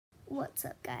What's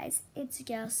up guys, it's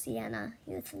your girl Sienna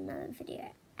here with another video,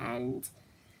 and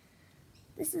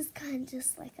this is kind of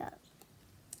just like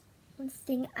one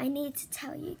thing I need to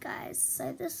tell you guys.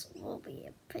 So this will be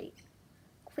a pretty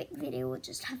quick video, we'll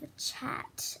just have a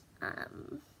chat,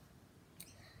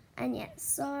 and yeah,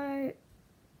 so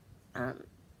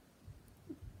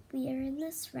we are in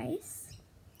this race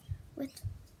with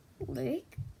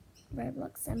Luke,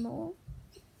 Roblox and more.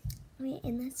 We're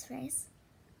in this race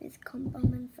with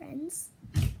Connmb and friends.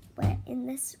 We're in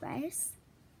this race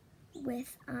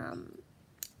with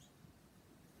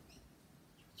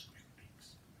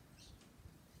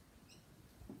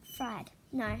Fried.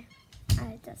 No,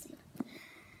 it doesn't.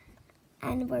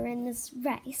 And we're in this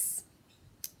race.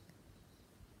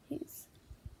 Who's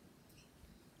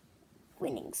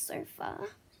winning so far?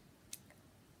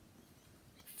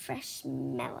 Fresh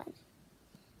Mellon.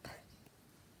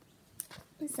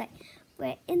 So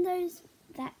we're in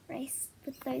that race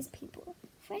with those people.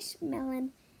 Fresh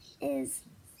Mellon has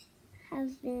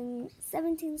been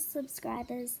 17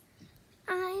 subscribers.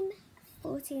 I'm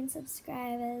 14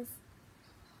 subscribers.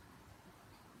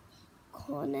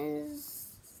 Connor's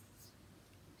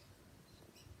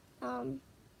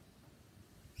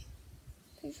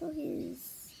pretty sure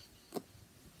he's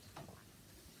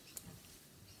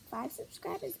 5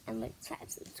 subscribers and Luke's 5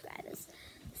 subscribers.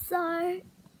 So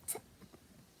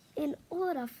in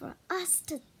order for us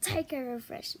to take over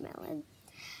Fresh Mellon,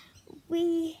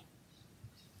 you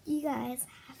guys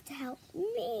have to help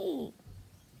me.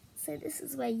 So this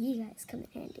is where you guys come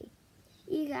in handy.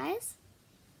 You guys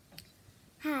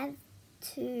have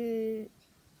to,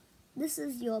 this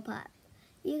is your part.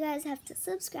 You guys have to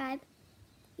subscribe,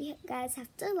 you guys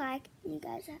have to like, you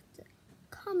guys have to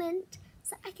comment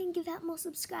so I can give out more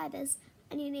subscribers,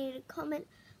 and you need to comment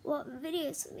what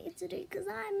videos for me to do because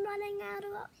I'm running out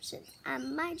of options,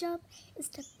 and my job is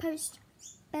to post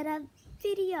better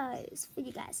videos for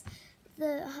you guys.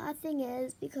 The hard thing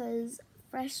is because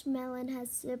Fresh Mellon has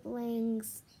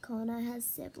siblings, Connor has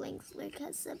siblings, Luke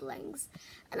has siblings,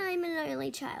 and I'm an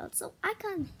only child, so I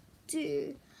can't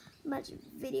do much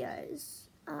videos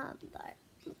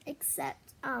though,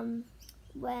 except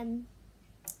when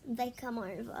they come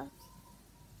over,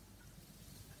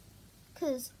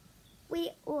 because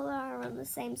we all are on the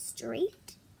same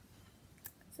street,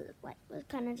 so like we're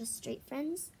kind of just street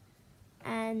friends,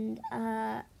 and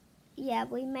yeah,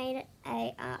 we made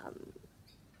a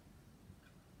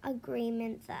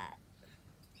agreement that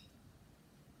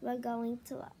we're going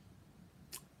to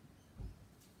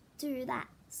do that.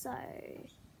 So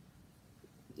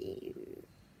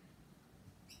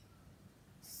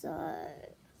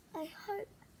I hope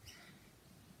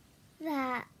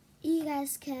that you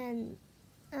guys can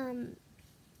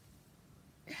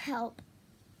help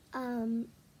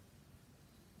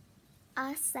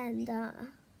us and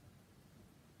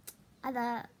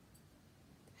either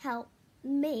help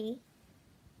me,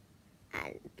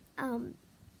 and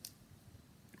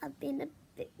I've been a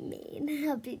bit mean.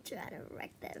 I've been trying to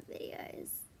wreck their videos,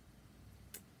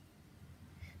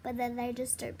 but then they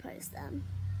just don't post them.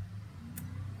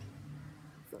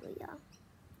 So yeah.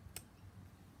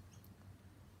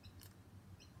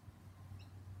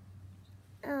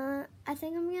 I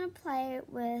think I'm gonna play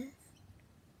with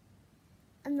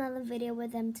another video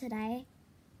with them today.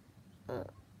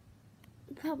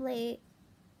 Probably,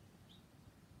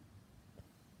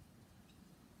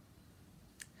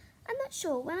 I'm not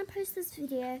sure. When I post this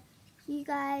video, you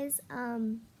guys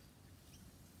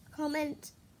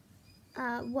comment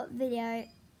what video,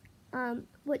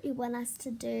 what you want us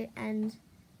to do, and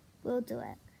we'll do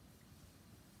it.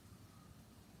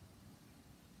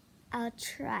 I'll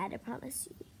try to promise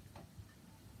you.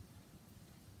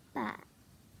 But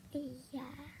yeah.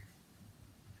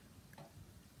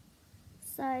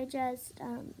 So just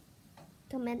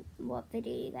comment what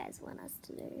video you guys want us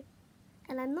to do.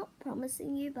 And I'm not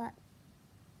promising you, but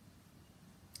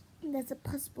there's a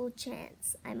possible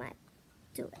chance I might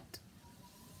do it.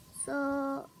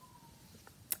 So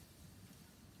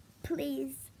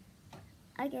please,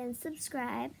 again,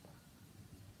 subscribe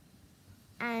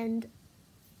and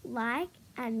like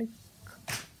and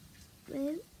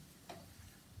comment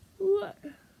what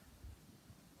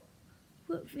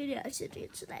video I should do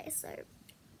today. So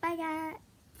bye guys.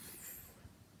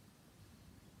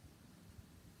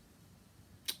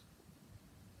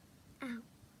 Ow,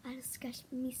 I just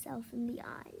scratched myself in the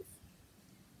eyes.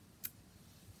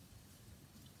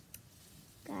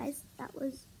 Guys, that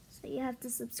was, so you have to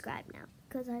subscribe now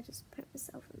because I just put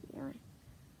myself in the eye.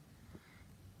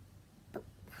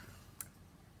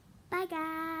 Bye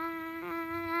guys.